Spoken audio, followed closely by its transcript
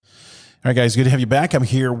All right, guys, good to have you back. I'm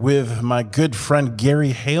here with my good friend Gary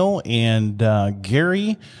Hale, and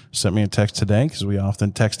Gary sent me a text today because we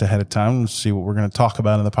often text ahead of time to see what we're going to talk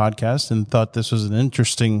about in the podcast, and thought this was an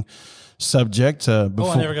interesting subject. I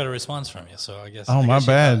never got a response from you, so I guess. My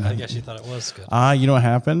bad. I guess you thought it was good. You know what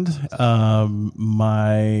happened?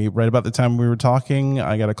 Right about the time we were talking,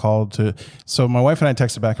 I got a call to. So my wife and I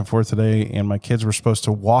texted back and forth today, and my kids were supposed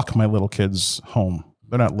to walk my little kids home.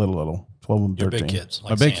 They're not little. 12 and 13. Your big kids.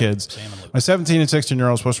 My big kids. My 17 and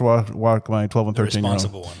 16-year-old supposed to walk my 12 and 13-year-old.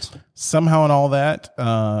 Responsible ones. Somehow in all that,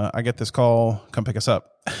 I get this call, come pick us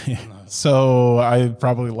up. So I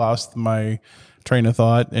probably lost my train of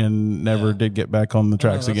thought and never did get back on the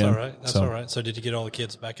tracks again. All right. That's all right. So did you get all the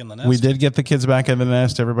kids back in the nest? We did get the kids back in the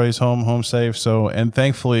nest. Everybody's home safe. So, and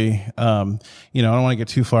thankfully, I don't want to get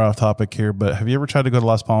too far off topic here, but have you ever tried to go to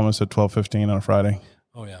Las Palmas at 12:15 on a Friday?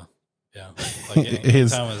 Oh, yeah. Yeah. Like any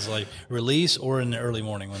time is like release or in the early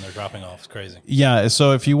morning when they're dropping off. It's crazy. Yeah.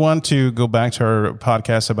 So if you want to go back to our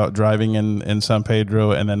podcast about driving in San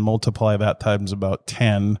Pedro and then multiply that times about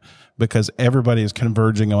 10, because everybody is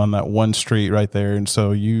converging on that one street right there. And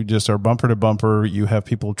so you just are bumper to bumper. You have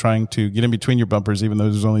people trying to get in between your bumpers, even though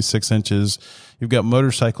there's only 6 inches. You've got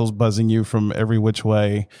motorcycles buzzing you from every which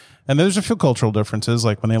way. And there's a few cultural differences.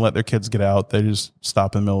 Like when they let their kids get out, they just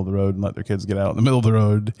stop in the middle of the road and let their kids get out in the middle of the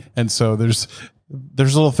road. And so there's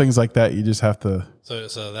little things like that. You just have to.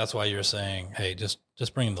 So that's why you're saying, hey, just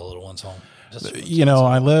bring the little ones home.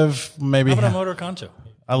 I live maybe. How about a motor concho?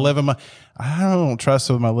 I don't trust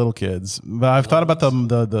with my little kids, but I've thought about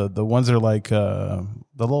the ones that are like the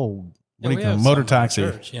little motor taxi.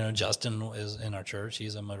 Church. Justin is in our church.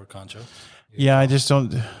 He's a motor concho. I just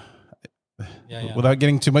don't. Without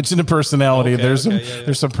getting too much into personality,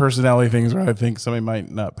 there's some personality things where I think somebody might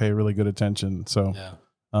not pay really good attention. So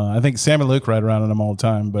I think Sam and Luke ride around on them all the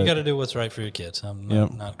time. But you got to do what's right for your kids. I'm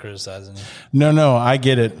not criticizing you. No, I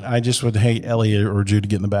get it. I just would hate Ellie or Jude to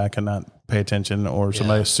get in the back and not pay attention, or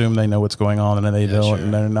somebody assume they know what's going on and then they don't,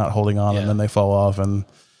 and they're not holding on, and then they fall off, and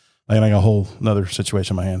I got a whole another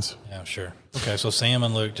situation in my hands. Yeah, sure. Okay, so Sam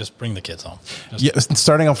and Luke, just bring the kids home.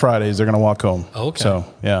 Starting on Fridays, they're going to walk home. Okay. So,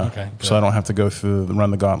 so I don't have to go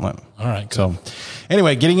run the gauntlet. All right. Good. So,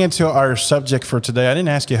 anyway, getting into our subject for today, I didn't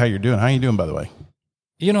ask you how you're doing. How are you doing, by the way?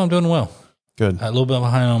 I'm doing well. Good. A little bit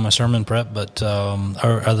behind on my sermon prep, but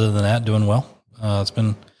other than that, doing well. It's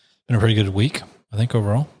been a pretty good week, I think,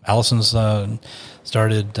 overall. Allison's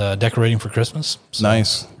started decorating for Christmas. So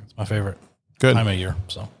nice. It's my favorite time of year.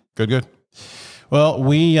 So Good.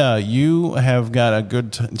 Well, you have got a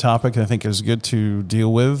good topic I think is good to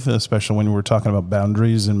deal with, especially when we're talking about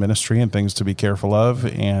boundaries in ministry and things to be careful of,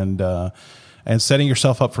 and setting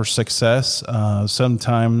yourself up for success.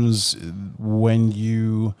 Sometimes when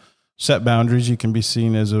you set boundaries, you can be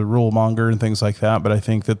seen as a rule monger and things like that. But I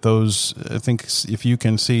think that if you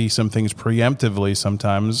can see some things preemptively,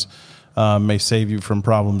 sometimes may save you from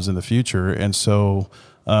problems in the future. And so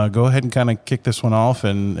go ahead and kind of kick this one off,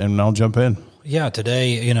 and I'll jump in. Yeah,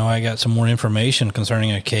 today, I got some more information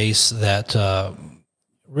concerning a case that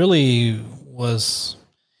really was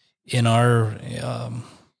in our,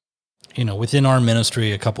 within our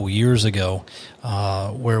ministry a couple years ago,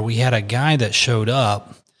 where we had a guy that showed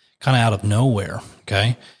up kind of out of nowhere,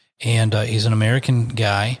 okay? And he's an American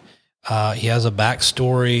guy. He has a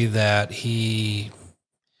backstory that he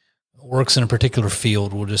works in a particular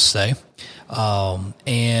field, we'll just say.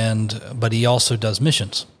 But he also does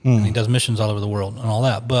missions. And he does missions all over the world and all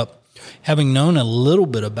that. But having known a little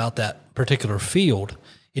bit about that particular field,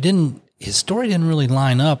 his story didn't really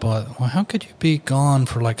line up. Well, how could you be gone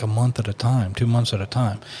for like a month at a time, 2 months at a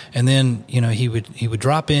time? And then, he would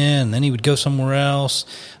drop in, and then he would go somewhere else.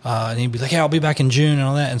 And he'd be like, I'll be back in June and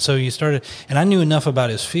all that. And so you started, and I knew enough about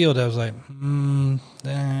his field. I was like,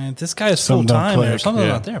 this guy is full time or something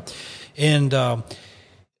not there. And,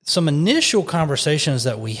 some initial conversations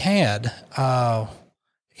that we had,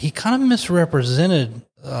 he kind of misrepresented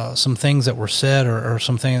some things that were said or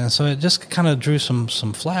something, and so it just kind of drew some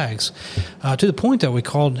flags to the point that we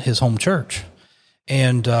called his home church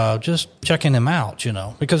and just checking him out,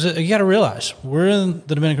 because you got to realize we're in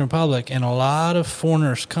the Dominican Republic and a lot of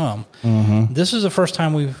foreigners come. Mm-hmm. This is the first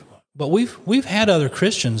time we've had other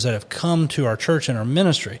Christians that have come to our church and our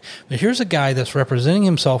ministry, but here's a guy that's representing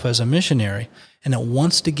himself as a missionary and that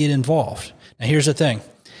wants to get involved. Now, here's the thing.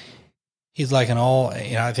 He's like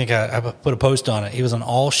I think I put a post on it. He was an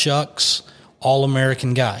all shucks, all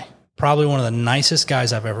American guy. Probably one of the nicest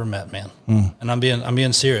guys I've ever met, man. And I'm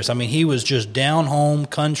being serious. I mean, he was just down home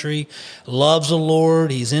country, loves the Lord.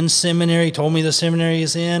 He's in seminary. Told me the seminary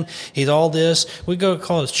he's in. He's all this. We go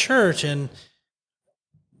call his church, and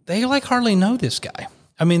they hardly know this guy.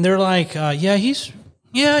 I mean, they're like,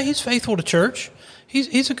 he's faithful to church.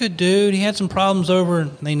 He's a good dude. He had some problems over,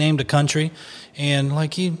 and they named a country, and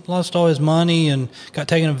like he lost all his money and got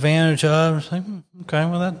taken advantage of. It's like, okay,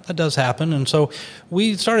 well that does happen. And so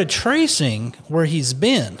we started tracing where he's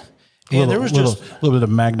been. And there was just a little bit of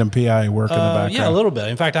Magnum PI work in the background. Yeah, a little bit.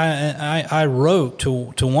 In fact, I wrote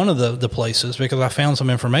to one of the places because I found some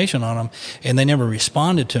information on them, and they never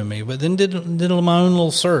responded to me. But then did my own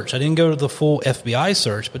little search. I didn't go to the full FBI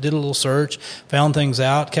search, but did a little search, found things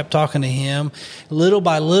out, kept talking to him. Little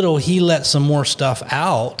by little, he let some more stuff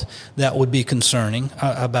out that would be concerning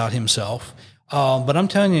about himself. But I'm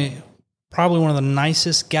telling you, probably one of the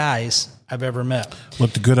nicest guys I've ever met.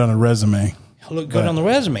 Looked good on a resume. Look good on the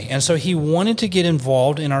resume. And so he wanted to get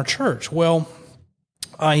involved in our church. Well,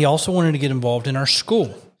 he also wanted to get involved in our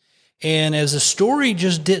school. And as the story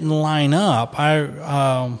just didn't line up,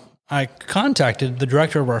 I contacted the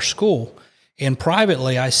director of our school, and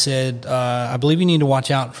privately I said, I believe you need to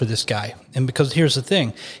watch out for this guy. And because here's the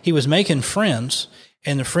thing, he was making friends,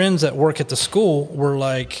 and the friends that work at the school were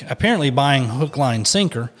like apparently buying hook, line,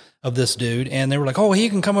 sinker of this dude. And they were like, oh, he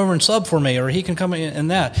can come over and sub for me, or he can come in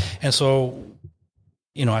and that. And so,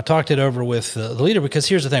 I talked it over with the leader, because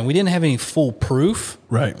here's the thing. We didn't have any full proof.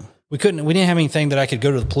 Right. We didn't have anything that I could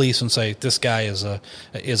go to the police and say, this guy is a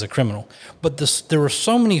criminal. But there were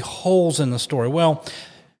so many holes in the story. Well,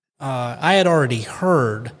 I had already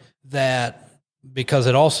heard that, because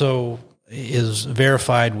it also is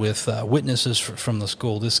verified with witnesses from the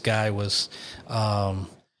school. This guy was,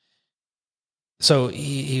 so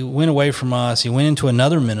he went away from us. He went into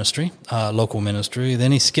another ministry, local ministry.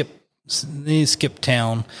 Then he skipped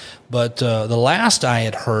town. But the last I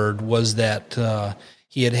had heard was that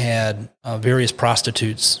he had various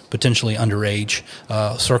prostitutes, potentially underage,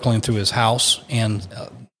 circling through his house, and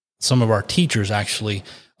some of our teachers actually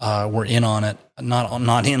were in on it.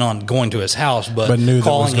 Not in on going to his house, but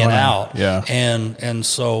calling it out. Yeah. And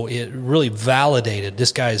so it really validated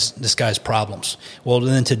this guy's problems. Well,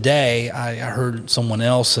 then today I heard someone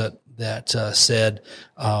else that said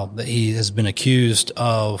that he has been accused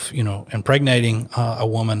of, impregnating a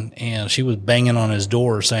woman, and she was banging on his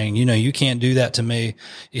door saying, you can't do that to me.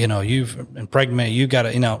 You've impregnated, you got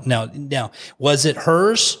to, now, was it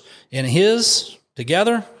hers and his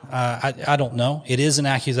together? I don't know. It is an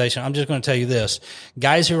accusation. I'm just going to tell you this.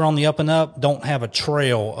 Guys who are on the up and up don't have a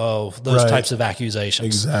trail of those types of accusations.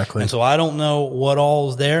 Exactly. And so I don't know what all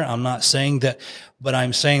is there. I'm not saying that, but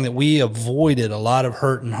I'm saying that we avoided a lot of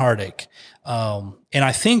hurt and heartache. And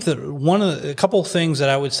I think that a couple of things that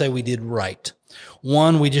I would say we did right.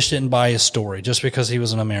 One, we just didn't buy his story just because he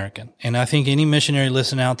was an American. And I think any missionary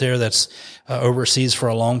listening out there that's overseas for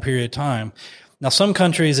a long period of time. Now, some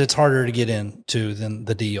countries it's harder to get into than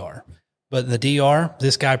the DR. But in the DR,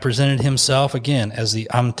 this guy presented himself again as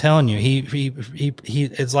I'm telling you, he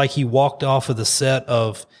it's like he walked off of the set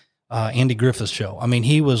of Andy Griffith's show. I mean,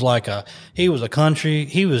 he was just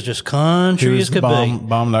country as could be.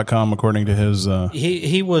 Bomb.com, according to his.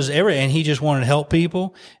 He was and he just wanted to help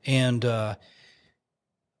people. And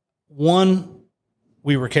one,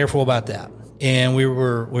 we were careful about that. And we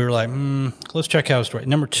were like, let's check out his story.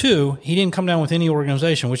 Number two, he didn't come down with any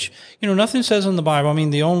organization, which, nothing says in the Bible. I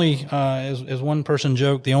mean, the only, as one person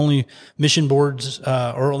joked, the only mission boards,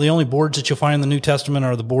 or the only boards that you'll find in the New Testament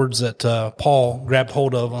are the boards that Paul grabbed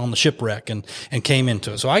hold of on the shipwreck and came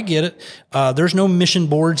into it. So I get it. There's no mission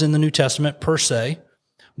boards in the New Testament per se,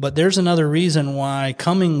 but there's another reason why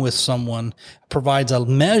coming with someone provides a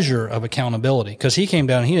measure of accountability, because he came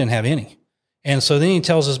down and he didn't have any. And so then he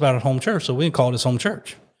tells us about a home church. So we called it his home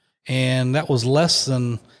church. And that was less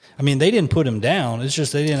than, they didn't put him down. It's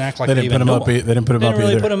just they didn't act like they even knew him. They didn't put him up either. They didn't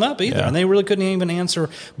really put him up either. Yeah. And they really couldn't even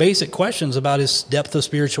answer basic questions about his depth of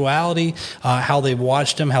spirituality, how they've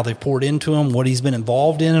watched him, how they've poured into him, what he's been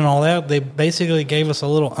involved in and all that. They basically gave us a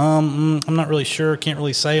little, I'm not really sure, can't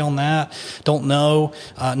really say on that, don't know.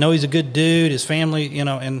 Know he's a good dude, his family,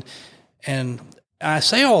 and I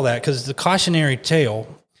say all that because the cautionary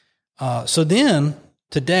tale. So then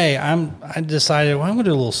today I decided, I'm going to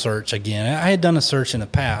do a little search again. I had done a search in the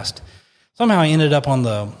past. Somehow I ended up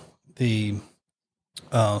on the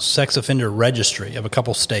sex offender registry of a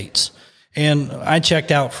couple states, and I checked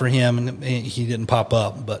out for him, and he didn't pop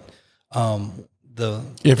up. But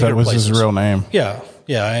if that was his real name, yeah,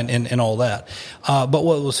 and all that. But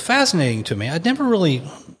what was fascinating to me, I'd never really,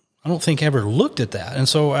 I don't think ever looked at that, and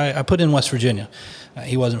so I put in West Virginia.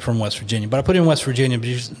 He wasn't from West Virginia, but I put in West Virginia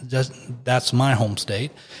because that's my home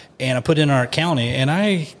state. And I put in our county, and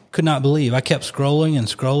I could not believe. I kept scrolling and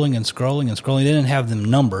scrolling and scrolling and scrolling. They didn't have them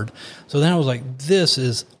numbered. So then I was like, this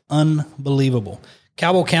is unbelievable.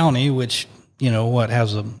 Cabell County, which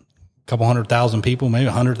has a couple 100,000 people, maybe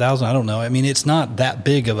 100,000. I don't know. I mean, it's not that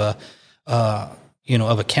big of a,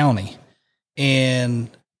 of a county. And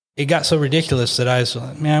it got so ridiculous that I was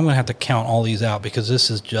like, man, I'm going to have to count all these out because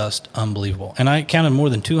this is just unbelievable. And I counted more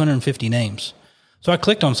than 250 names. So I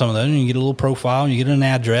clicked on some of those, and you get a little profile, and you get an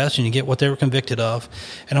address, and you get what they were convicted of.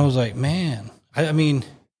 And I was like, man, I mean,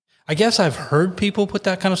 I guess I've heard people put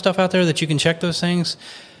that kind of stuff out there that you can check those things.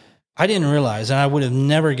 I didn't realize, and I would have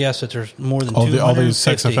never guessed that there's more than 250. All these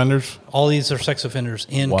sex offenders? All these are sex offenders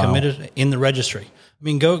committed in the registry. I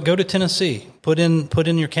mean, go to Tennessee, put in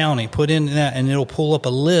your county, put in that, and it'll pull up a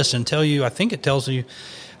list and tell you. I think it tells you.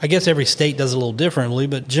 I guess every state does it a little differently,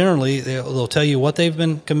 but generally they'll tell you what they've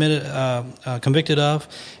been convicted of,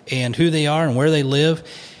 and who they are and where they live.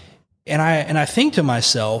 And I think to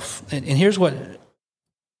myself, and here's what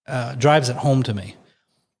drives it home to me.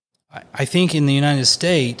 I think in the United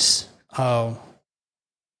States, there's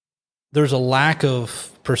a lack of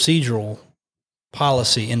procedural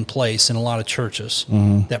policy in place in a lot of churches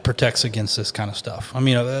that protects against this kind of stuff. I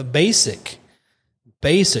mean, a basic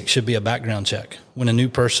should be a background check when a new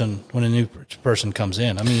person comes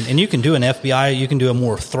in. I mean, and you can do an FBI, you can do a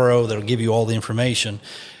more thorough that'll give you all the information.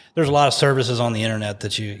 There's a lot of services on the internet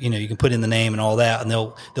that you can put in the name and all that, and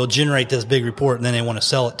they'll generate this big report, and then they want to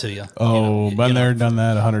sell it to you. Oh, been there, done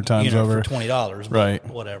that 100 times over for $20, right?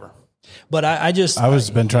 Whatever. But I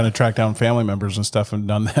been trying to track down family members and stuff and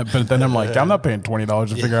done that, but then I'm like, I'm not paying $20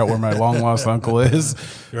 to figure out where my long lost uncle is.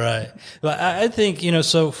 Right. But I think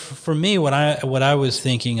so for me, what I was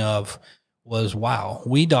thinking of was, wow,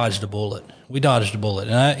 we dodged a bullet.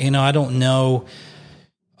 And I don't know.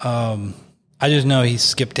 I just know he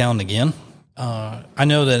skipped town again. I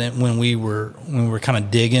know that when we were kind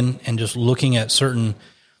of digging and just looking at certain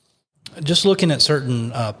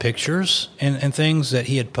pictures and things that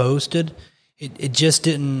he had posted, it just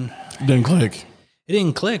didn't click. It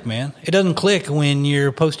didn't click, man. It doesn't click when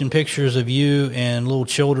you're posting pictures of you and little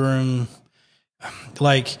children.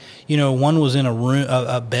 Like, one was in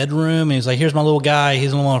a bedroom, and he's like, here's my little guy.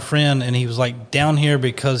 He's a little friend. And he was like down here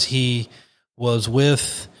because he was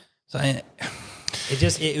with, there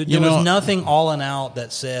was nothing all and out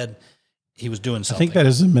that said he was doing something. I think that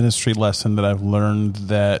is a ministry lesson that I've learned,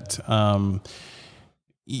 that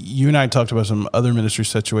you and I talked about some other ministry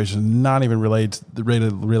situations, not even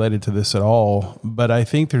related to this at all. But I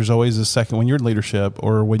think there's always a second, when you're in leadership,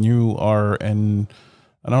 or when you are in,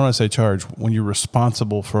 I don't want to say charge, when you're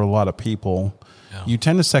responsible for a lot of people, you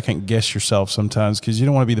tend to second guess yourself sometimes, because you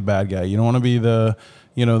don't want to be the bad guy. You don't want to be the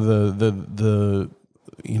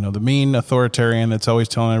mean authoritarian that's always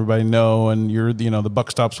telling everybody no, and you're, the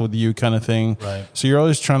buck stops with you kind of thing. Right. So you're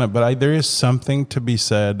always trying to, but there is something to be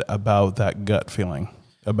said about that gut feeling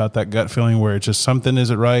where it's just something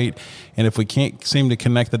isn't right. And if we can't seem to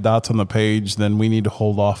connect the dots on the page, then we need to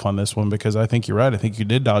hold off on this one, because I think you're right. I think you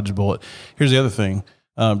did dodge a bullet. Here's the other thing.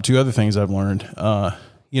 Two other things I've learned.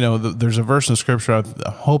 There's a verse in Scripture,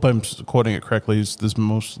 I hope I'm quoting it correctly. It's this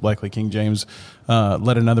most likely King James,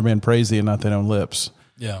 let another man praise thee and not thine own lips.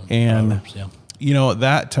 Yeah. And,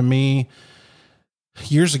 that to me,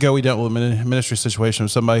 years ago, we dealt with a ministry situation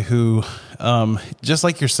with somebody who, just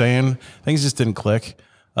like you're saying, things just didn't click.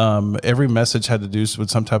 Every message had to do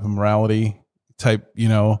with some type of morality type,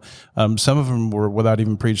 some of them were without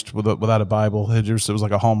even preached without a Bible. It was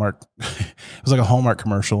like a Hallmark,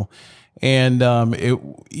 commercial. And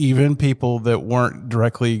even people that weren't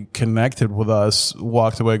directly connected with us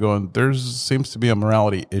walked away going, there seems to be a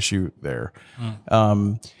morality issue there.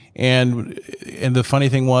 And the funny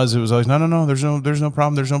thing was, it was always, no, there's no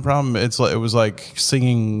problem. It was like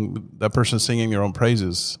that person singing their own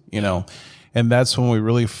praises, And that's when we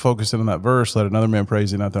really focused in on that verse, let another man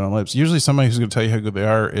praise thee, not their own lips. Usually somebody who's going to tell you how good they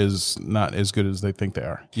are is not as good as they think they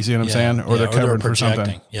are. You see what I'm saying? Or they're covering for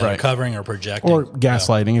something. Yeah, right. Covering or projecting. Or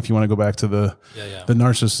gaslighting, if you want to go back to the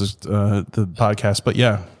narcissist, the podcast. But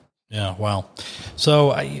yeah. Yeah, wow. So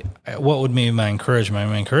what would be my encouragement?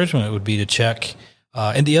 My encouragement would be to check.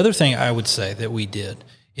 And the other thing I would say that we did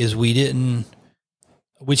is we didn't,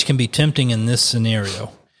 which can be tempting in this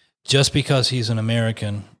scenario, just because he's an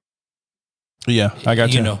American. Yeah, I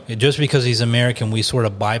got you. Just because he's American, we sort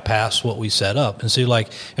of bypass what we set up. And so, like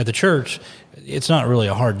at the church, it's not really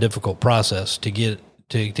a hard, difficult process to get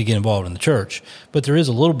involved in the church, but there is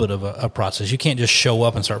a little bit of a process. You can't just show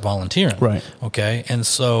up and start volunteering, right? Okay, and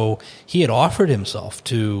so he had offered himself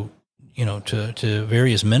to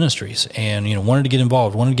various ministries, and wanted to get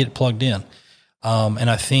involved, wanted to get plugged in, and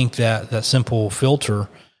I think that simple filter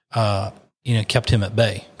kept him at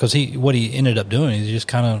bay, because what he ended up doing is he just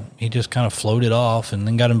kind of floated off and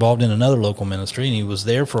then got involved in another local ministry, and he was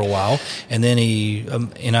there for a while. And then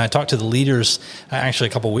I talked to the leaders actually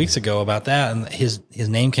a couple of weeks ago about that, and his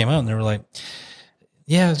name came out, and they were like,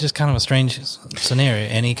 yeah, it's just kind of a strange scenario.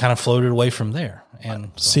 And he kind of floated away from there. And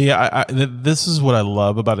see, this is what I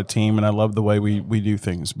love about a team, and I love the way we do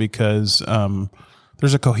things, because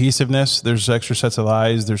there's a cohesiveness, there's extra sets of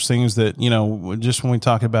eyes, there's things that, just when we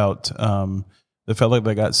talk about the fellow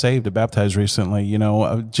that got saved and baptized recently,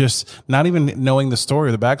 just not even knowing the story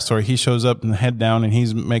or the backstory, he shows up and head down and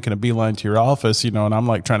he's making a beeline to your office, and I'm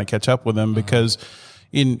like trying to catch up with him because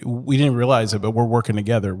we didn't realize it, but we're working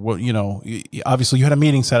together. Well, obviously you had a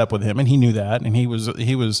meeting set up with him, and he knew that, and he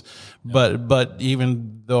was, but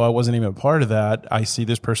even though I wasn't even a part of that, I see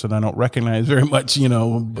this person I don't recognize very much,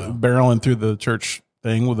 barreling through the church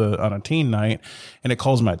thing on a teen night, and it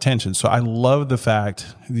calls my attention. So I love the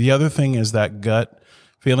fact. The other thing is that gut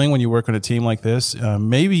feeling when you work on a team like this. I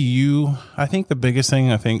think the biggest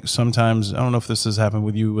thing, sometimes, I don't know if this has happened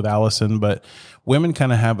with you with Allison, but women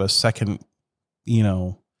kind of have a second,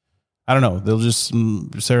 I don't know.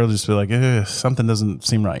 Sarah will just be like, something doesn't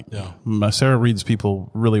seem right. Yeah. Sarah reads people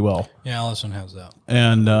really well. Yeah, Allison has that.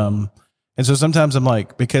 And so sometimes I'm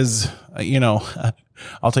like, because,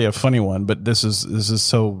 I'll tell you a funny one, but this is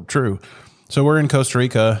so true. So we're in Costa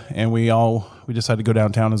Rica, and we decided to go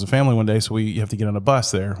downtown as a family one day. So you have to get on a bus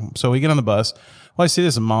there. So we get on the bus. Well, I see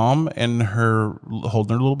this mom and her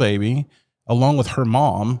holding her little baby along with her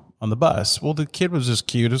mom on the bus. Well, the kid was as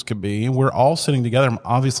cute as could be. We're all sitting together,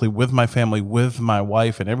 obviously with my family, with my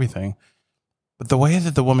wife and everything. But the way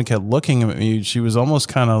that the woman kept looking at me, she was almost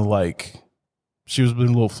kind of like, she was being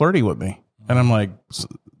a little flirty with me. And I'm like,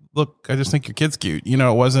 look, I just think your kid's cute. It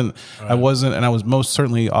wasn't, right. And I was most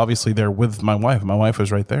certainly obviously there with my wife. My wife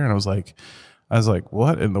was right there. And I was like,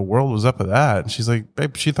 what in the world was up with that? And she's like,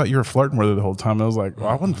 babe, she thought you were flirting with her the whole time. And I was like, well,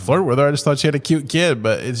 I wasn't flirting with her. I just thought she had a cute kid.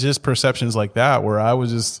 But it's just perceptions like that where I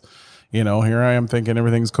was just, here I am thinking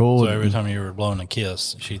everything's cool. So every time you were blowing a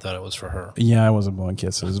kiss, she thought it was for her. Yeah, I wasn't blowing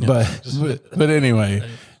kisses. But anyway.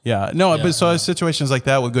 Yeah, no, but so situations like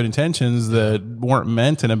that with good intentions that weren't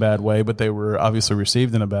meant in a bad way, but they were obviously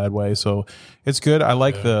received in a bad way. So it's good.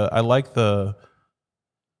 Obviously I like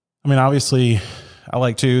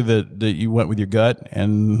too that you went with your gut,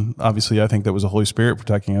 and obviously I think that was the Holy Spirit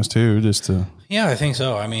protecting us too, Yeah, I think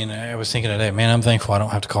so. I was thinking today, man, I'm thankful I don't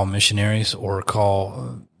have to call missionaries or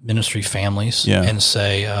call ministry families and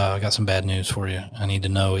say, I got some bad news for you. I need to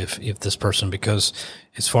know if this person, because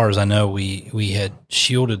as far as I know, we had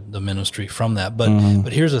shielded the ministry from that. But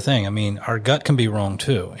here's the thing. Our gut can be wrong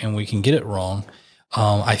too, and we can get it wrong.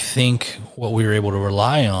 I think what we were able to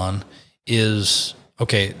rely on is,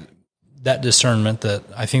 that discernment that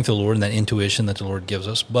I think the Lord, and that intuition that the Lord gives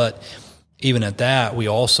us. But even at that, we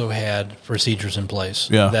also had procedures in place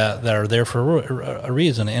that are there for a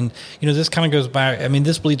reason. And, this kind of goes back.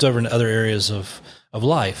 This bleeds over into other areas of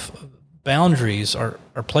life. Boundaries are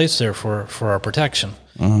placed there for our protection.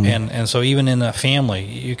 And so even in a family,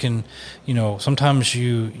 you can, sometimes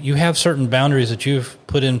you have certain boundaries that you've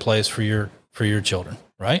put in place for your children,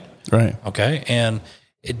 right? Right. Okay. And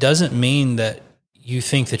it doesn't mean that you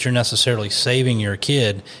think that you're necessarily saving your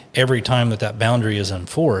kid every time that boundary is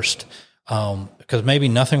enforced, because maybe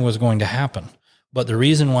nothing was going to happen. But the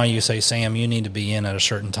reason why you say, Sam, you need to be in at a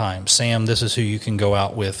certain time. Sam, this is who you can go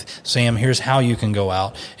out with. Sam, here's how you can go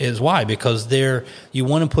out. Is why? Because you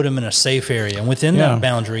want to put him in a safe area. And within that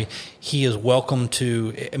boundary, he is welcome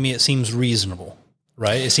to, it seems reasonable.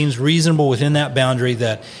 Right? It seems reasonable within that boundary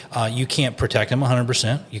that you can't protect him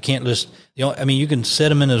 100%. You can't just, you can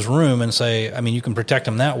set him in his room and say, you can protect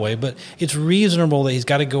him that way, but it's reasonable that he's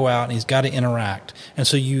got to go out and he's got to interact. And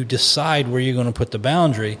so you decide where you're going to put the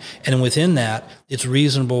boundary. And within that, it's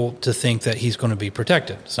reasonable to think that he's going to be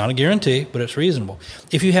protected. It's not a guarantee, but it's reasonable.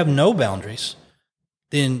 If you have no boundaries,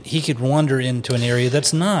 then he could wander into an area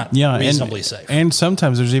that's not reasonably safe. And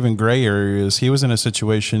sometimes there's even gray areas. He was in a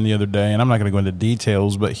situation the other day, and I'm not going to go into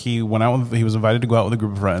details, but he went out. He was invited to go out with a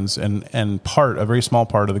group of friends, and a very small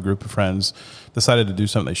part of the group of friends decided to do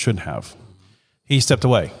something they shouldn't have. He stepped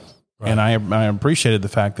away, and I appreciated the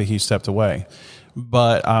fact that he stepped away.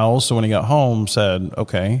 But I also, when he got home, said,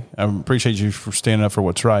 "Okay, I appreciate you for standing up for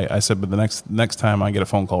what's right." I said, "But the next time I get a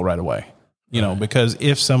phone call right away, because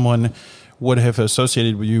if someone would have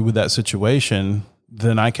associated with you with that situation,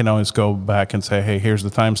 then I can always go back and say, hey, here's the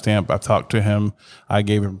timestamp. I've talked to him. I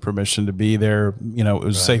gave him permission to be there. It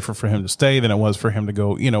was safer for him to stay than it was for him to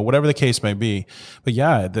go, whatever the case may be. But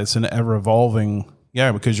that's an ever evolving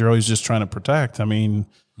Yeah, because you're always just trying to protect. I mean,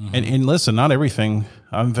 and listen, not everything.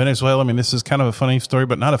 Venezuela, I mean, this is kind of a funny story,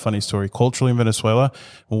 but not a funny story. Culturally in Venezuela,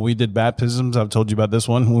 when we did baptisms, I've told you about this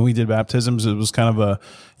one. When we did baptisms, it was kind of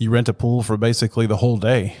you rent a pool for basically the whole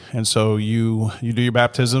day. And so you do your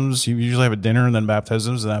baptisms, you usually have a dinner and then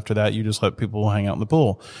baptisms. And after that, you just let people hang out in the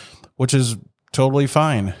pool, which is totally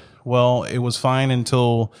fine. Well, it was fine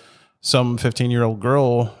until some 15-year-old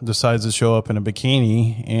girl decides to show up in a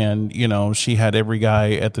bikini, and, she had every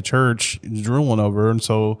guy at the church drooling over her. And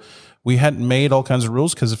so we hadn't made all kinds of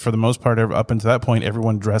rules because for the most part, up until that point,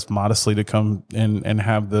 everyone dressed modestly to come and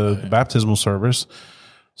have the baptismal service.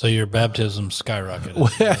 So your baptism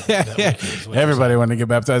skyrocketed. Everybody wanted to get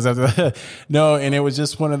baptized after that. No, and it was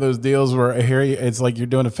just one of those deals where it's like you're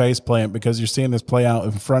doing a face plant because you're seeing this play out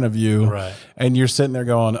in front of you. Right. And you're sitting there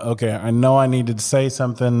going, okay, I know I needed to say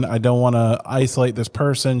something. I don't want to isolate this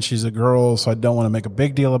person. She's a girl, so I don't want to make a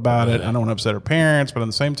big deal about it. I don't want to upset her parents. But on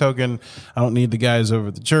the same token, I don't need the guys over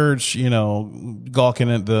at the church, gawking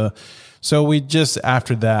at the... So we just,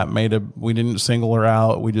 after that, we didn't single her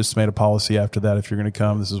out. We just made a policy after that. If you're going to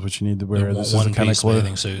come, this is what you need to wear. This is the kind of clothes.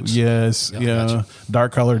 Bathing suits. Yes. Gotcha.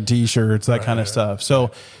 Dark colored t-shirts, that kind of stuff.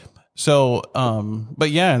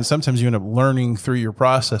 But yeah, and sometimes you end up learning through your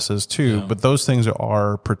processes too, but those things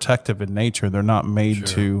are protective in nature. They're not made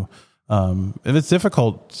to, and it's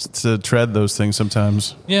difficult to tread those things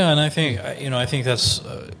sometimes. Yeah. And I think that's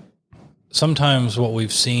sometimes what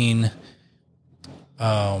we've seen,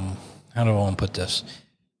 how do I want to put this?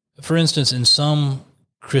 For instance, in some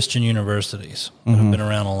Christian universities that have been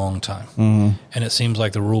around a long time, and it seems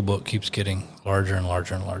like the rule book keeps getting larger and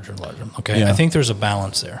larger and larger and larger. Okay. Yeah. I think there's a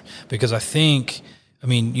balance there because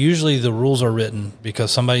usually the rules are written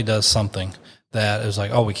because somebody does something that is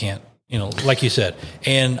like, oh, we can't, like you said.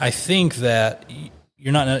 And I think that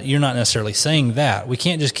you're not necessarily saying that we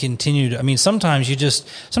can't just continue to, sometimes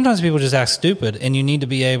people just act stupid, and you need to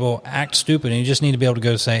be able to act stupid, and you just need to be able to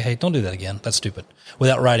go say, hey, don't do that again. That's stupid,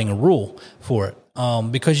 without writing a rule for it.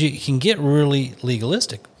 Because you can get really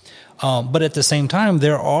legalistic. But at the same time,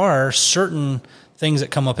 there are certain things that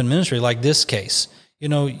come up in ministry, like this case, you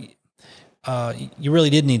really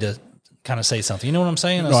did need to kind of say something. You know what I'm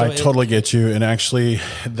saying? No, I totally get you. And actually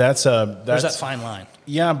there's that fine line.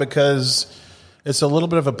 Yeah, because it's a little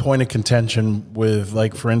bit of a point of contention with,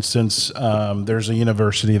 like, for instance, there's a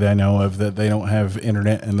university that I know of that they don't have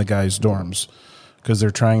internet in the guys' dorms because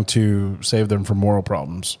they're trying to save them from moral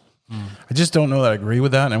problems. I just don't know that I agree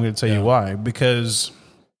with that, and I'm going to tell you why. Because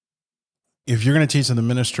if you're going to teach them to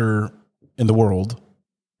minister in the world,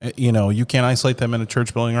 you can't isolate them in a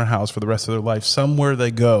church building or a house for the rest of their life. Somewhere they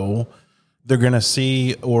go, they're going to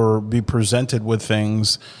see or be presented with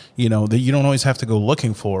things, that you don't always have to go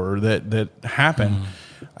looking for, that happen.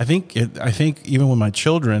 I think even with my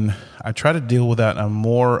children, I try to deal with that on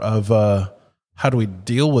more of how do we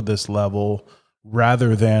deal with this level,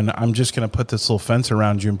 rather than I'm just going to put this little fence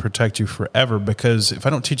around you and protect you forever. Because if I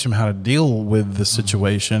don't teach them how to deal with the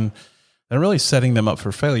situation, they're really setting them up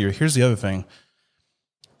for failure. Here's the other thing.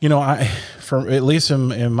 At least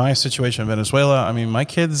in my situation in Venezuela, my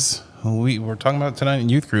kids, we were talking about it tonight in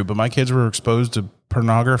youth group, but my kids were exposed to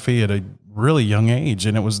pornography at a really young age,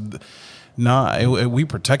 and it was we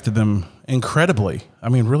protected them incredibly.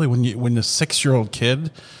 Really, when the 6-year-old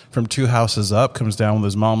kid from 2 houses up comes down with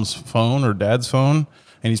his mom's phone or dad's phone,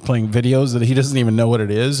 and he's playing videos that he doesn't even know what it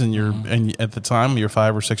is, and and at the time your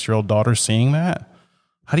 5 or 6-year-old daughter seeing that,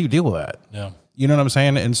 how do you deal with that? Yeah. You know what I'm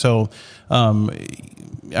saying? And so, and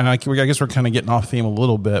I guess we're kind of getting off theme a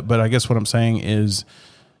little bit, but I guess what I'm saying is,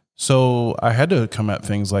 so I had to come at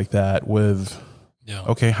things like that with,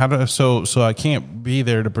 okay, so I can't be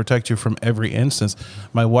there to protect you from every instance.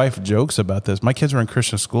 My wife jokes about this. My kids were in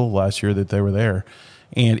Christian school last year that they were there,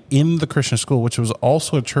 and in the Christian school, which was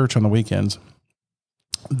also a church on the weekends,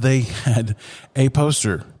 they had a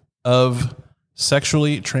poster of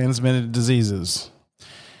sexually transmitted diseases.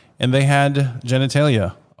 And they had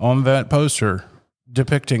genitalia on that poster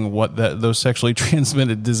depicting what those sexually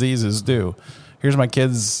transmitted diseases do. Here's my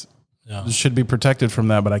kids should be protected from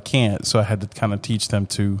that, but I can't. So I had to kind of teach them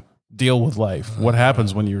to deal with life. What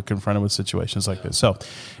happens when you're confronted with situations like this? So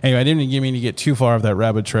anyway, I didn't mean to get too far off that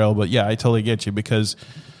rabbit trail, but yeah, I totally get you, because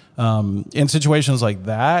in situations like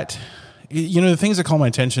that, the things that call my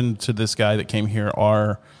attention to this guy that came here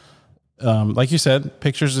are, like you said,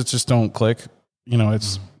 pictures that just don't click.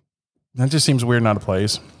 That just seems weird and out of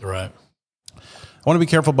place. Right. I want to be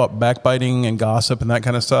careful about backbiting and gossip and that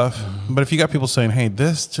kind of stuff. But if you got people saying, hey,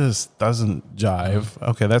 this just doesn't jive,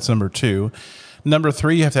 okay, that's number 2. Number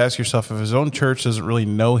 3, you have to ask yourself if his own church doesn't really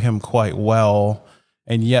know him quite well,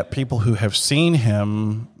 and yet people who have seen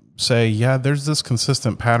him say, yeah, there's this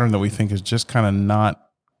consistent pattern that we think is just kind of not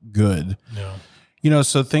good. Yeah.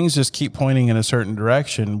 So things just keep pointing in a certain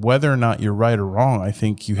direction, whether or not you're right or wrong. I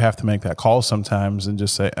think you have to make that call sometimes and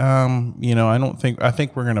just say, I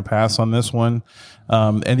think we're going to pass on this one.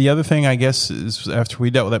 And the other thing, I guess, is after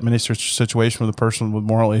we dealt with that minister situation with a person with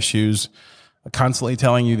moral issues, constantly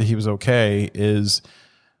telling you that he was okay, is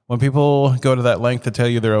when people go to that length to tell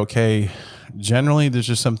you they're okay, generally there's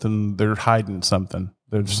just something, they're hiding something.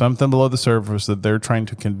 There's something below the surface that they're trying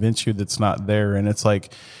to convince you that's not there. And it's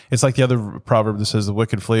like the other proverb that says the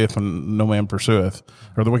wicked fleeth when no man pursueth,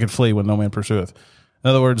 or the wicked flee when no man pursueth. In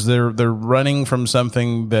other words, they're running from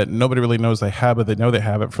something that nobody really knows they have, but they know they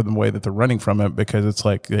have it for the way that they're running from it, because it's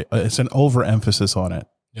like, it's an overemphasis on it.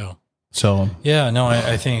 Yeah. So, yeah, no,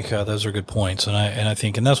 I think those are good points. And I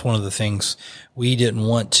think that's one of the things we didn't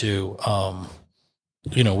want to,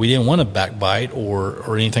 we didn't want to backbite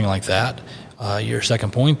or anything like that. Your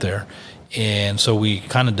second point there. And so we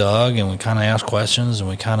kind of dug and we kind of asked questions and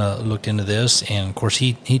we kind of looked into this. And of course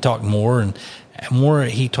he talked more, and more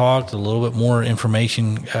he talked, a little bit more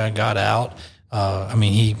information got out.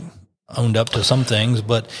 He owned up to some things,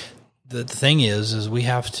 but the thing is we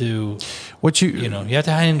have to, you have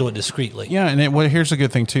to handle it discreetly. Yeah. And here's a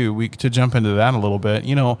good thing too, to jump into that a little bit,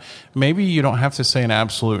 maybe you don't have to say an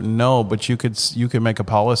absolute no, but you could make a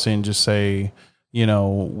policy and just say,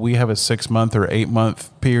 we have a 6 month or 8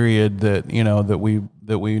 month period that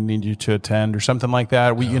we need you to attend, or something like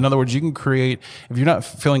that. In other words, you can create, if you're not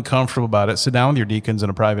feeling comfortable about it, sit down with your deacons in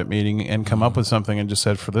a private meeting and come up with something and just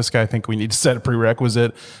said, for this guy, I think we need to set a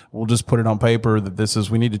prerequisite. We'll just put it on paper that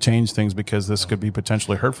we need to change things because this could be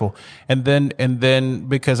potentially hurtful. And then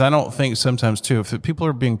because I don't think sometimes too, if people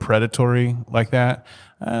are being predatory like that,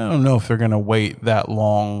 I don't know if they're going to wait that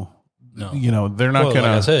long. No. They're not going to.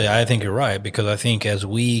 Like I said, I think you're right, because I think as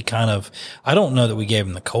we I don't know that we gave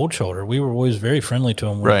him the cold shoulder. We were always very friendly to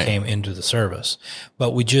him when he came into the service,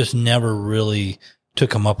 but we just never really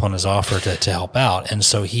took him up on his offer to help out. And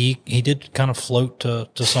so he did kind of float to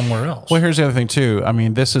somewhere else. Well, here's the other thing too. I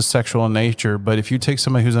mean, this is sexual in nature, but if you take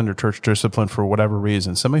somebody who's under church discipline for whatever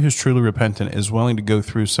reason, somebody who's truly repentant is willing to go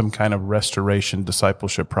through some kind of restoration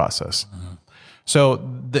discipleship process. Mm-hmm. So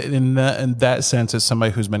in that sense, it's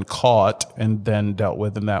somebody who's been caught and then dealt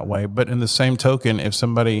with in that way. But in the same token,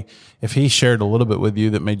 if he shared a little bit with you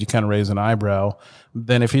that made you kind of raise an eyebrow,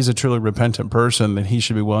 then if he's a truly repentant person, then he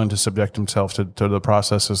should be willing to subject himself to the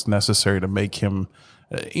processes necessary to make him,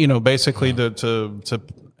 basically to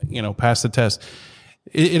pass the test.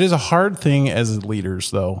 It is a hard thing as leaders,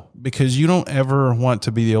 though, because you don't ever want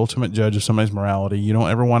to be the ultimate judge of somebody's morality. You don't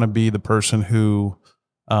ever want to be the person who,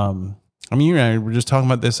 you and I were just talking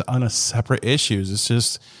about this on a separate issues. It's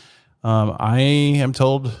just, I am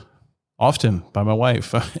told often by my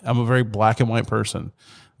wife, I'm a very black and white person.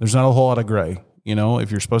 There's not a whole lot of gray.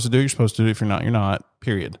 If you're supposed to do, you're supposed to do. If you're not, you're not,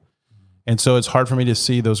 period. And so it's hard for me to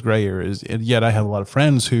see those gray areas. And yet I have a lot of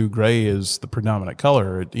friends who gray is the predominant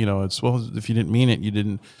color. It's, well, if you didn't mean it, you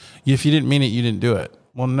didn't. If you didn't mean it, you didn't do it.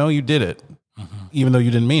 Well, no, you did it, even though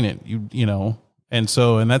you didn't mean it.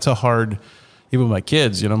 And that's a hard. Even with my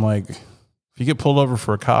kids, I'm like, if you get pulled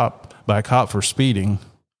over by a cop for speeding,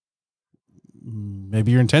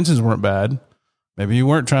 maybe your intentions weren't bad. Maybe you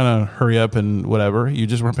weren't trying to hurry up and whatever. You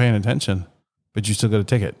just weren't paying attention, but you still got a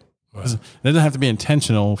ticket. Right. It doesn't have to be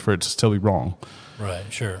intentional for it to still be wrong. Right.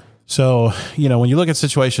 Sure. So, when you look at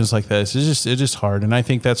situations like this, it's just hard. And I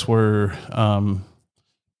think that's where,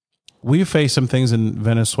 we faced some things in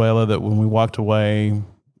Venezuela that when we walked away,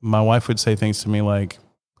 my wife would say things to me like,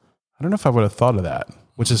 I don't know if I would have thought of that,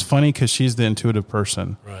 which is funny because she's the intuitive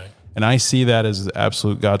person. Right. And I see that as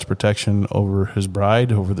absolute God's protection over his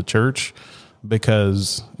bride, over the church,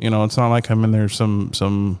 because, it's not like I'm in there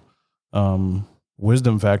some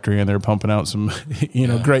wisdom factory and they're pumping out some,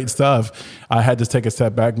 great stuff. I had to take a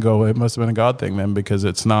step back and go, it must have been a God thing then, because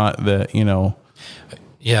it's not that,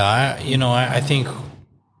 Yeah. I think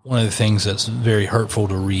one of the things that's very hurtful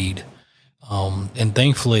to read, and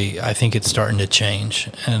thankfully I think it's starting to change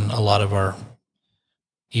in a lot of our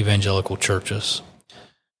evangelical churches,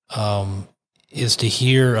 is to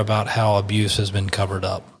hear about how abuse has been covered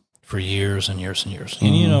up for years and years and years.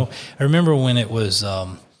 Mm-hmm. And, I remember when it was,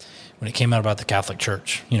 when it came out about the Catholic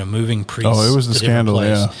Church, moving priests. Oh, it was a scandal,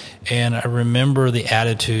 yeah. And I remember the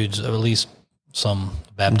attitudes of at least some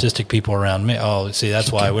Baptistic people around me. Oh, see,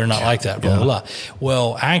 that's why we're not like that, blah, blah, blah.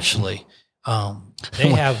 Well, actually, they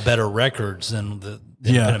have better records than the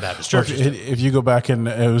independent Baptist churches do. If you go back and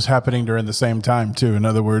it was happening during the same time too. In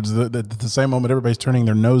other words, the same moment everybody's turning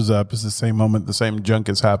their nose up is the same moment the same junk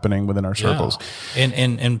is happening within our circles.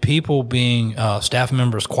 And people being staff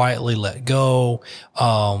members quietly let go,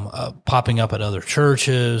 popping up at other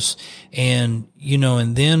churches, and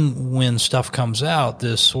and then when stuff comes out,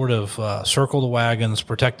 this sort of circle the wagons,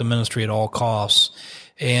 protect the ministry at all costs,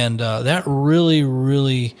 and that really,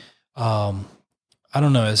 really. I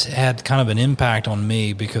don't know, it's had kind of an impact on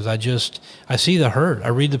me because I see the hurt. I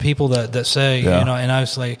read the people that say, and I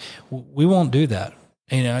was like, we won't do that.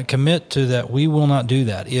 I commit to that. We will not do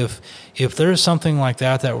that. If there's something like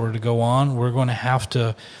that were to go on, we're going to have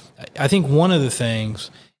to, I think one of the things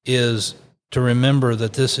is to remember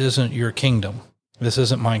that this isn't your kingdom. This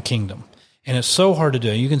isn't my kingdom. And it's so hard to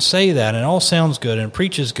do. You can say that and it all sounds good and it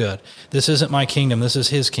preaches good. This isn't my kingdom. This is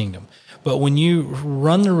his kingdom. But when you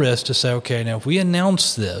run the risk to say, okay, now if we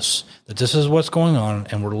announce that this is what's going on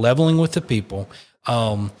and we're leveling with the people,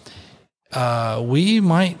 we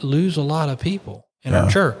might lose a lot of people in our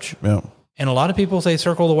church. Yeah. And a lot of people, they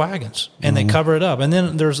circle the wagons and they cover it up. And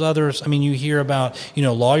then there's others. I mean, you hear about,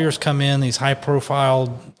 lawyers come in, these high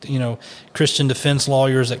profile, Christian defense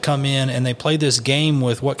lawyers that come in and they play this game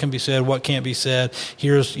with what can be said, what can't be said.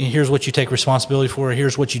 Here's what you take responsibility for.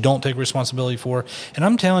 Here's what you don't take responsibility for. And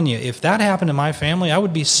I'm telling you, if that happened to my family, I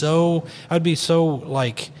would be so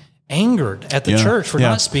like angered at the church for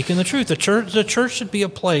not speaking the truth. The church should be a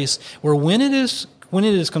place where when it is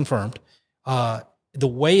confirmed, the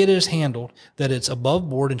way it is handled, that it's above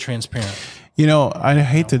board and transparent. I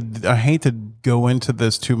hate to go into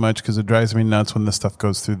this too much because it drives me nuts when this stuff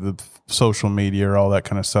goes through the social media or all that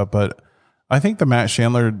kind of stuff. But I think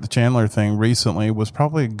the Chandler thing recently was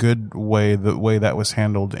probably a good way, the way that was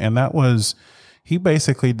handled. And that was, he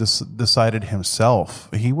basically decided himself.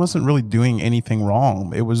 He wasn't really doing anything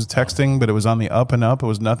wrong. It was texting, but it was on the up and up. It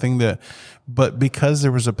was nothing but because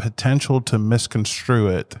there was a potential to misconstrue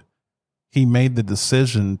it, he made the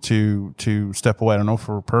decision to step away. I don't know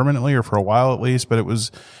for permanently or for a while at least, but it was,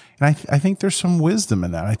 and I think there's some wisdom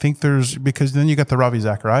in that. I think because then you got the Ravi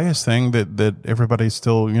Zacharias thing that everybody's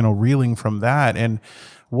still, reeling from that. And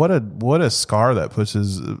what a scar that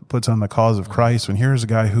puts on the cause of Christ when here's a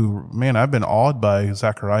guy who, man, I've been awed by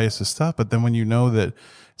Zacharias' stuff. But then when you know that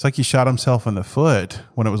it's like he shot himself in the foot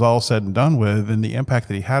when it was all said and done with, and the impact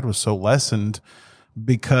that he had was so lessened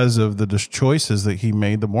because of the choices that he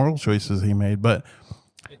made, the moral choices he made. But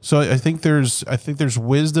so I think there's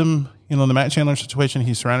wisdom, in the Matt Chandler situation.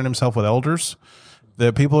 He surrounded himself with elders.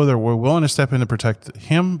 The people that were willing to step in to protect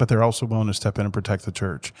him, but they're also willing to step in and protect the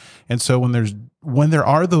church. And so when there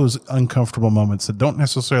are those uncomfortable moments that don't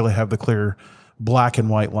necessarily have the clear black and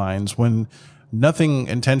white lines, when nothing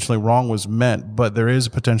intentionally wrong was meant, but there is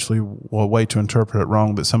potentially a way to interpret it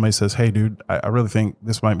wrong, that somebody says, hey dude, I really think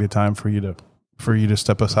this might be a time for you to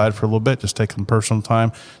step aside for a little bit, just take some personal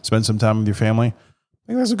time, spend some time with your family. I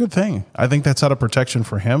think that's a good thing. I think that's out of protection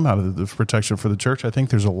for him, out of the protection for the church. I think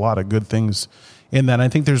there's a lot of good things in that. I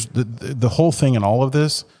think there's the whole thing in all of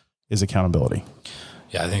this is accountability.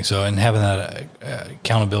 Yeah, I think so. And having that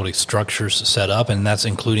accountability structures set up, and that's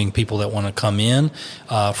including people that want to come in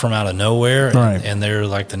from out of nowhere, right, and they're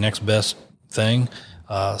like the next best thing.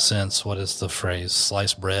 Since, what is the phrase,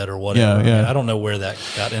 sliced bread or whatever. Yeah. I don't know where that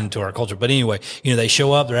got into our culture, but anyway, they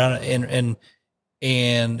show up, they're out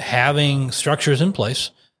and having structures in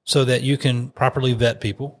place so that you can properly vet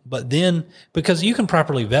people. But then, because you can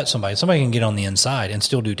properly vet somebody can get on the inside and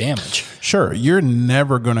still do damage. Sure. You're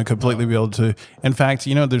never going to completely be able to. In fact,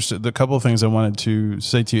 there's a couple of things I wanted to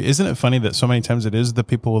say to you. Isn't it funny that so many times it is the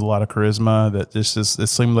people with a lot of charisma that it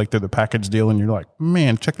seems like they're the package deal, and you're like,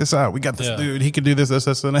 man, check this out. We got this dude. He could do this,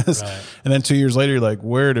 and this. Right. And then 2 years later, you're like,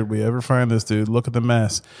 where did we ever find this dude? Look at the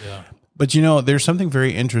mess. Yeah. But there's something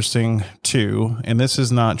very interesting too, and this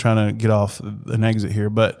is not trying to get off an exit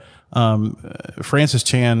here, but Francis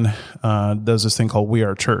Chan does this thing called We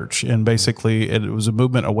Are Church, and basically it was a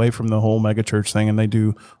movement away from the whole mega church thing, and they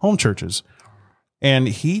do home churches. And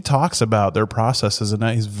he talks about their processes, and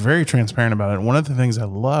he's very transparent about it. One of the things I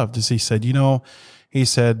loved is he said,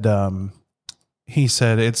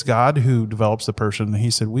 it's God who develops the person.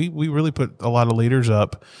 He said, we really put a lot of leaders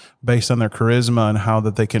up based on their charisma and how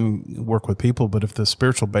that they can work with people. But if the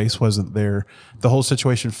spiritual base wasn't there, the whole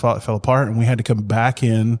situation fell apart, and we had to come back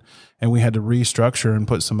in and we had to restructure and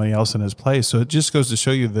put somebody else in his place. So it just goes to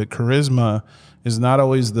show you that charisma is not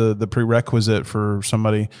always the prerequisite for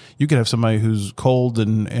somebody. You could have somebody who's cold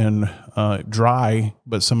and dry,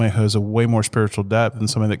 but somebody who has a way more spiritual depth, and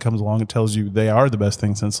somebody that comes along and tells you they are the best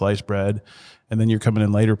thing since sliced bread. And then you're coming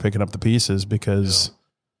in later picking up the pieces because,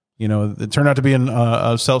 it turned out to be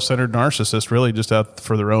a self-centered narcissist, really just out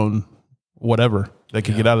for their own whatever they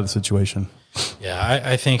could get out of the situation. Yeah,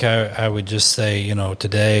 I think I would just say,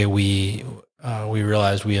 today we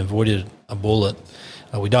realized we avoided a bullet,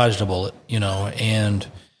 we dodged a bullet, and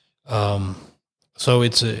so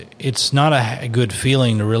it's not a good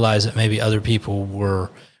feeling to realize that maybe other people were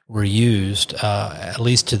used. At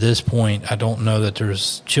least to this point, I don't know that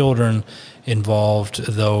there's children involved,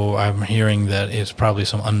 though I'm hearing that it's probably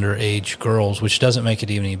some underage girls, which doesn't make it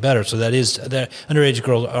even any better. So that underage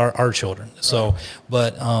girls are children. So,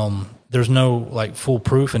 but there's no full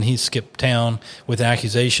proof, and he skipped town with an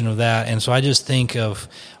accusation of that. And so I just think of,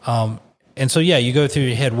 and so, you go through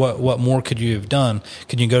your head, what more could you have done?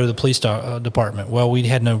 Could you go to the police department? Well, we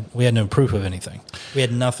had no proof of anything. We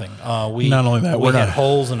had nothing. Not only that, we had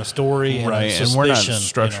holes in a story, right? And we're not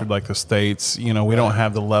structured like the states. We don't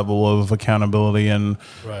have the level of accountability and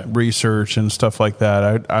research and stuff like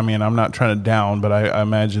that. I mean, I'm not trying to down, but I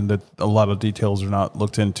imagine that a lot of details are not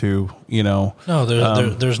looked into. No,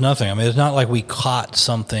 there's nothing. I mean, it's not like we caught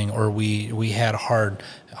something or we had hard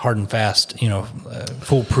and fast,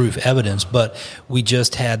 foolproof evidence, but we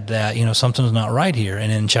just had that, something's not right here.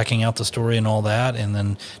 And then checking out the story and all that, and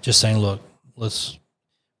then just saying, look,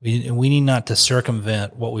 we need not to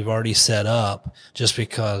circumvent what we've already set up just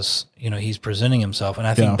because, he's presenting himself. And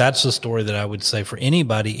I think that's the story that I would say for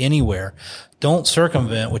anybody, anywhere. Don't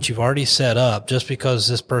circumvent what you've already set up just because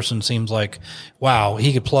this person seems like, wow,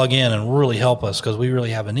 he could plug in and really help us because we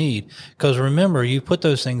really have a need. Because remember, you put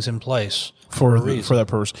those things in place for that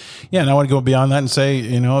purpose. Yeah, and I want to go beyond that and say,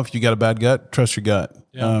 if you got a bad gut, trust your gut.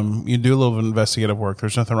 Yeah. You do a little investigative work.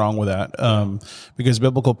 There's nothing wrong with that. Because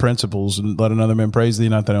biblical principles, and let another man praise thee,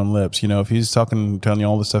 not thine own lips. If he's telling you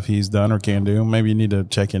all the stuff he's done or can do, maybe you need to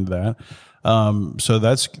check into that. So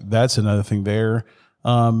that's another thing there.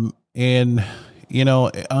 And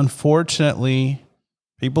unfortunately,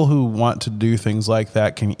 people who want to do things like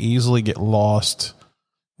that can easily get lost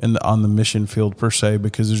on the mission field per se,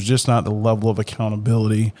 because there's just not the level of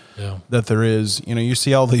accountability that there is. You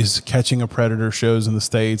see all these catching a predator shows in the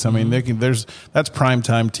States. I mean, that's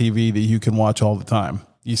primetime TV that you can watch all the time.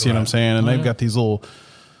 You see what I'm saying? And they've got these little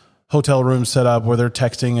hotel rooms set up where they're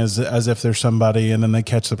texting as if there's somebody, and then they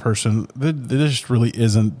catch the person. There just really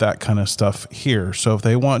isn't that kind of stuff here. So if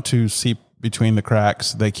they want to seep between the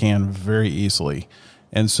cracks, they can very easily.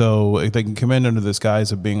 And so if they can come in under this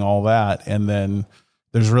guise of being all that, and then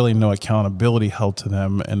there's really no accountability held to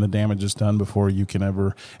them, and the damage is done before you can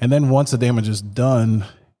ever. And then once the damage is done,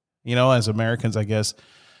 as Americans, I guess,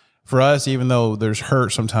 for us, even though there's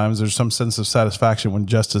hurt sometimes, there's some sense of satisfaction when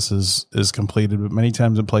justice is completed. But many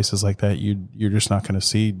times in places like that, you're just not going to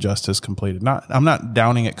see justice completed. I'm not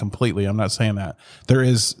downing it completely. I'm not saying that. There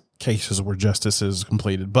is cases where justice is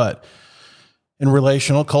completed, but in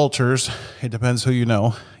relational cultures, it depends who you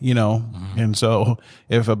know. And so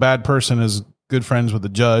if a bad person is good friends with a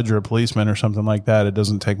judge or a policeman or something like that, it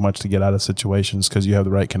doesn't take much to get out of situations because you have the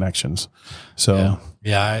right connections. So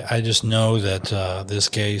I just know that this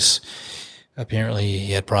case, apparently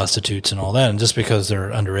he had prostitutes and all that, and just because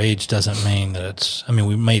they're underage doesn't mean that it's. I mean,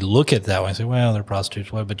 we may look at that way and say, well, they're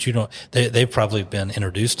prostitutes, but you don't. They've probably been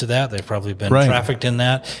introduced to that. They've probably been trafficked in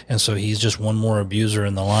that, and so he's just one more abuser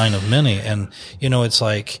in the line of many. And it's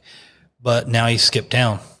like, but now he skipped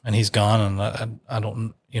town and he's gone, and I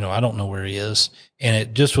don't. I don't know where he is. And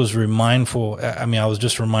it just was remindful. I mean, I was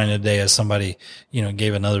just reminded today as somebody,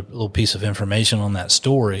 gave another little piece of information on that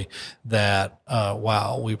story that,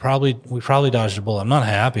 wow, we probably dodged a bullet. I'm not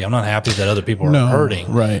happy. I'm not happy that other people are hurting.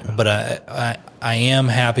 Right. But I am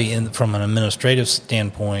happy from an administrative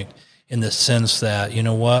standpoint in the sense that,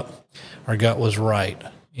 our gut was right.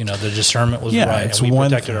 The discernment was right, and we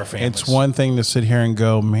protected our families. It's one thing to sit here and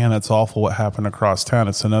go, man, that's awful what happened across town.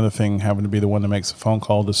 It's another thing having to be the one that makes a phone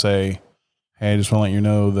call to say, hey, I just want to let you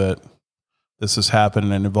know that this has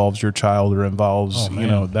happened and involves your child or involves,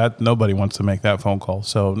 that nobody wants to make that phone call.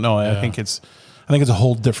 So, no, I think it's a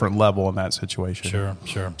whole different level in that situation.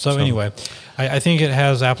 Sure. So anyway, I think it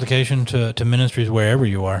has application to ministries wherever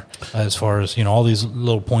you are, as far as, all these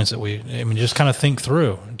little points that just kind of think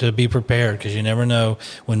through to be prepared, because you never know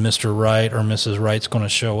when Mr. Right or Mrs. Right's going to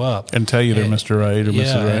show up. And tell you they're Mr. Right or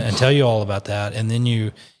Mrs. Right. And tell you all about that. And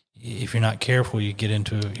then if you're not careful, you can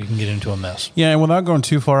get into a mess. Yeah, and without going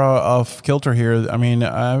too far off kilter here, I mean,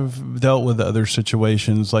 I've dealt with other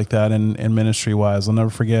situations like that in ministry wise. I'll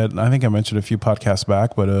never forget. I think I mentioned a few podcasts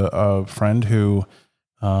back, but a friend who,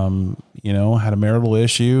 had a marital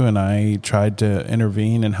issue, and I tried to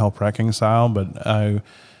intervene and help reconcile, but I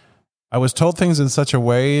was told things in such a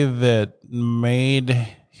way that made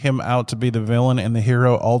him out to be the villain and the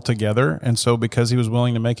hero altogether. And so because he was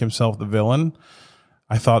willing to make himself the villain,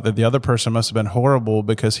 I thought that the other person must have been horrible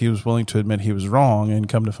because he was willing to admit he was wrong, and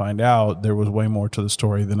come to find out there was way more to the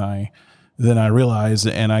story than I realized.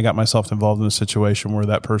 And I got myself involved in a situation where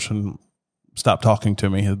that person stopped talking to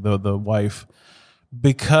me, the wife,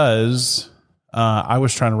 because I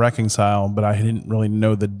was trying to reconcile, but I didn't really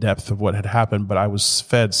know the depth of what had happened. But I was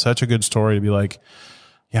fed such a good story to be like,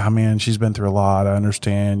 yeah, man, she's been through a lot. I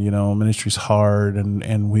understand, ministry's hard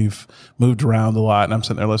and we've moved around a lot. And I'm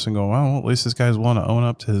sitting there listening going, well, at least this guy's willing to own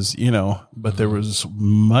up to his, but there was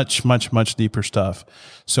much, much, much deeper stuff.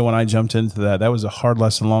 So when I jumped into that was a hard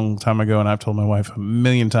lesson a long time ago. And I've told my wife a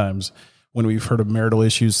million times when we've heard of marital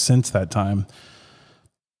issues since that time,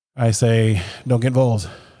 I say, don't get involved.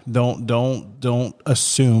 Don't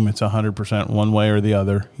assume it's 100% one way or the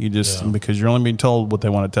other. You just, because you're only being told what they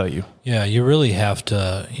want to tell you. Yeah. You really have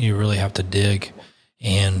to dig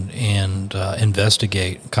and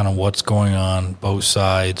investigate kind of what's going on both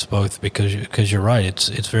sides, because you're right.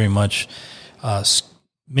 It's very much,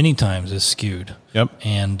 many times it's skewed. Yep.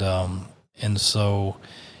 And so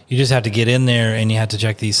you just have to get in there and you have to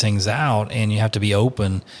check these things out, and you have to be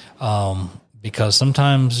open, because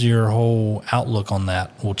sometimes your whole outlook on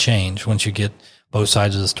that will change once you get both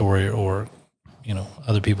sides of the story, or,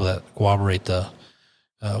 other people that corroborate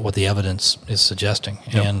what the evidence is suggesting.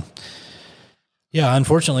 Yep. And yeah,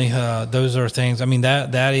 unfortunately, those are things. I mean,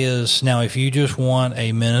 that is, now if you just want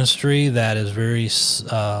a ministry that is very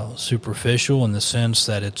superficial in the sense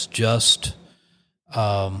that it's just,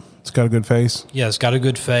 it's got a good face. Yeah, it's got a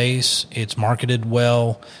good face. It's marketed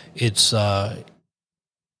well. It's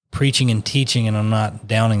preaching and teaching, and I'm not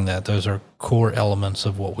downing that. Those are core elements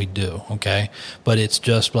of what we do, okay? But it's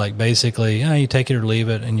just like basically, you take it or leave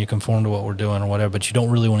it, and you conform to what we're doing or whatever, but you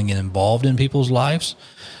don't really want to get involved in people's lives.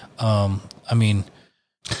 I mean,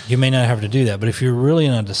 you may not have to do that, but if you're really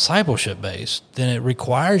in a discipleship base, then it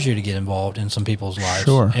requires you to get involved in some people's lives.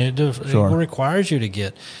 Sure. And it requires you to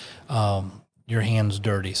get your hands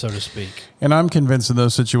dirty, so to speak. And I'm convinced in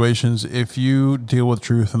those situations, if you deal with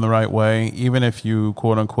truth in the right way, even if you,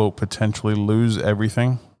 quote unquote, potentially lose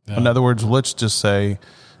everything. Yeah. In other words, let's just say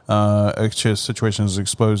a situation is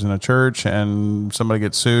exposed in a church and somebody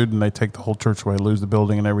gets sued and they take the whole church away, lose the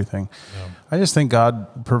building and everything. Yeah. I just think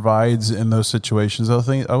God provides in those situations.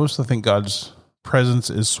 I also think God's presence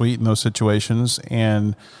is sweet in those situations,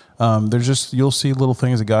 and there's just, you'll see little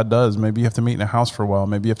things that God does. Maybe you have to meet in a house for a while.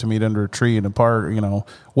 Maybe you have to meet under a tree in a park,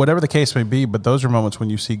 whatever the case may be. But those are moments when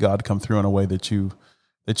you see God come through in a way that you've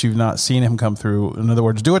not seen him come through. In other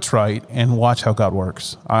words, do what's right and watch how God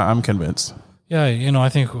works. I'm convinced. Yeah, I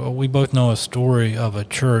think we both know a story of a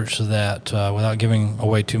church that, without giving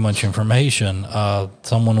away too much information,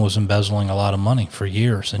 someone was embezzling a lot of money for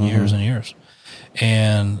years and years and years.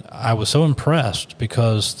 And I was so impressed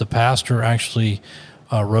because the pastor actually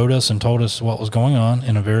wrote us and told us what was going on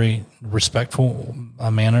in a very respectful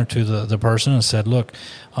manner to the person, and said, look,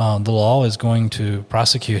 the law is going to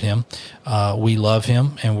prosecute him. We love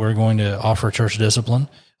him, and we're going to offer church discipline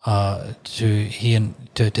to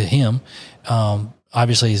him.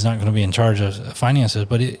 Obviously, he's not going to be in charge of finances,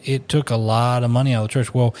 but it took a lot of money out of the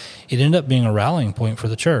church. Well, it ended up being a rallying point for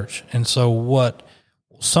the church. And so what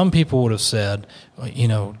some people would have said,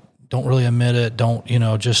 don't really admit it. Don't,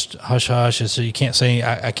 just hush hush. So you can't say,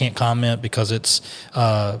 I can't comment because it's,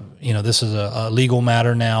 this is a legal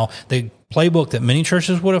matter now. The playbook that many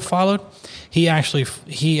churches would have followed, he actually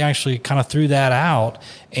kind of threw that out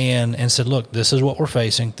and said, look, this is what we're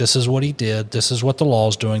facing. This is what he did. This is what the law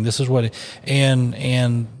is doing. This is what,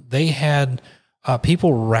 and they had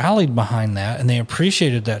people rallied behind that, and they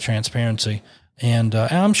appreciated that transparency. And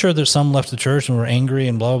I'm sure there's some left the church and were angry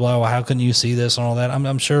and blah, blah, blah. Well, how couldn't you see this and all that?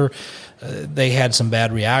 I'm sure they had some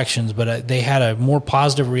bad reactions, but they had a more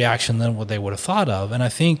positive reaction than what they would have thought of. And I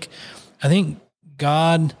think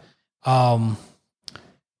God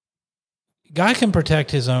can protect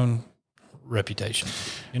his own reputation.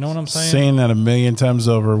 You know what I'm saying? Saying that a million times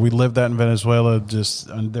over. We lived that in Venezuela, just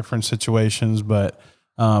in different situations, but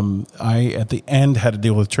I, at the end, had to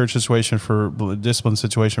deal with a discipline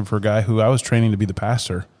situation for a guy who I was training to be the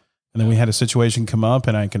pastor. And then we had a situation come up,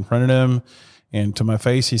 and I confronted him, and to my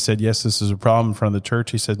face, he said, yes, this is a problem in front of the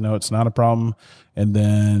church. He said, no, it's not a problem. And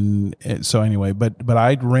then, but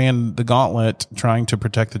I ran the gauntlet trying to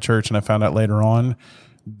protect the church. And I found out later on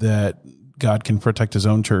that God can protect his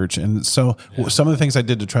own church. And so some of the things I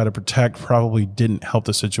did to try to protect probably didn't help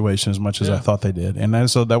the situation as much as I thought they did. And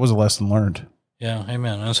so that was a lesson learned. Yeah,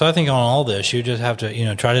 amen. And so I think on all this, you just have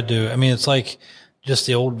to, try to do, it's like just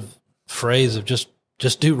the old phrase of just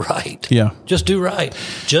just do right. Yeah. Just do right.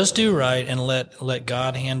 Just do right and let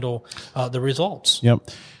God handle the results. Yep.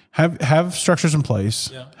 Have structures in place.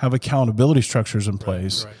 Yeah. Have accountability structures in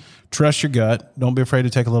place. Right. Trust your gut. Don't be afraid to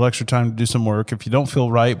take a little extra time to do some work. If you don't feel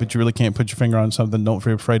right, but you really can't put your finger on something, don't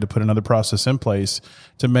be afraid to put another process in place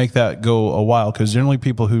to make that go a while. Because generally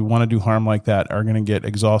people who want to do harm like that are going to get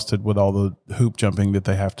exhausted with all the hoop jumping that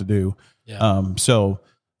they have to do. Yeah.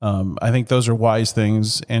 I think those are wise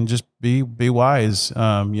things, and just be wise.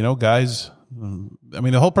 Guys,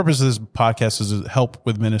 the whole purpose of this podcast is to help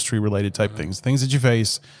with ministry related type things that you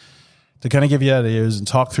face, to kind of give you ideas and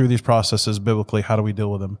talk through these processes biblically. How do we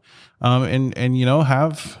deal with them?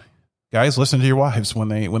 Have guys listen to your wives when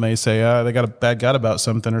they say they got a bad gut about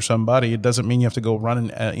something or somebody. It doesn't mean you have to go run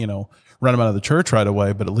them out of the church right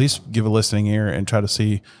away, but at least give a listening ear and try to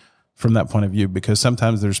see from that point of view, because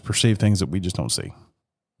sometimes there's perceived things that we just don't see.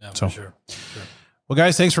 Yeah, So, for sure. Well,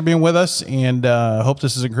 guys, thanks for being with us, and I hope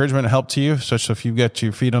this is encouragement and help to you, especially if you've got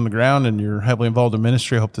your feet on the ground and you're heavily involved in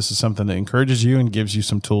ministry. I hope this is something that encourages you and gives you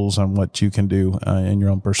some tools on what you can do in your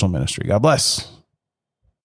own personal ministry. God bless.